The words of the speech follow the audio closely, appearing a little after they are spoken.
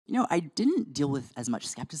I didn't deal with as much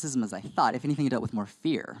skepticism as I thought. If anything, I dealt with more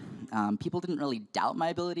fear. People didn't really doubt my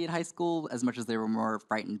ability at high school as much as they were more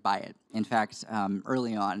frightened by it. In fact,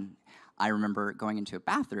 early on, I remember going into a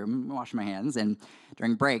bathroom, washing my hands, and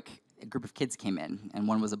during break, a group of kids came in, and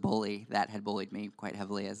one was a bully that had bullied me quite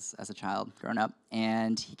heavily as a child growing up.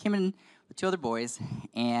 And he came in with two other boys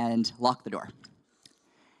and locked the door.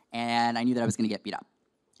 And I knew that I was going to get beat up.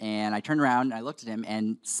 And I turned around and I looked at him,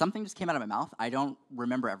 and something just came out of my mouth. I don't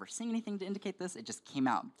remember ever saying anything to indicate this. It just came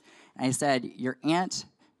out. And I said, "Your aunt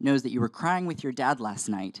knows that you were crying with your dad last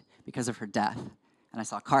night because of her death." And I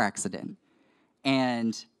saw a car accident.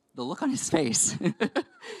 And the look on his face,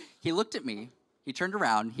 he looked at me, he turned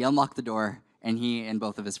around, he unlocked the door, and he and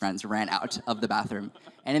both of his friends ran out of the bathroom.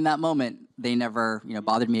 And in that moment, they never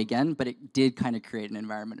bothered me again, but it did kind of create an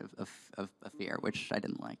environment of fear, which I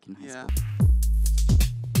didn't like in high school.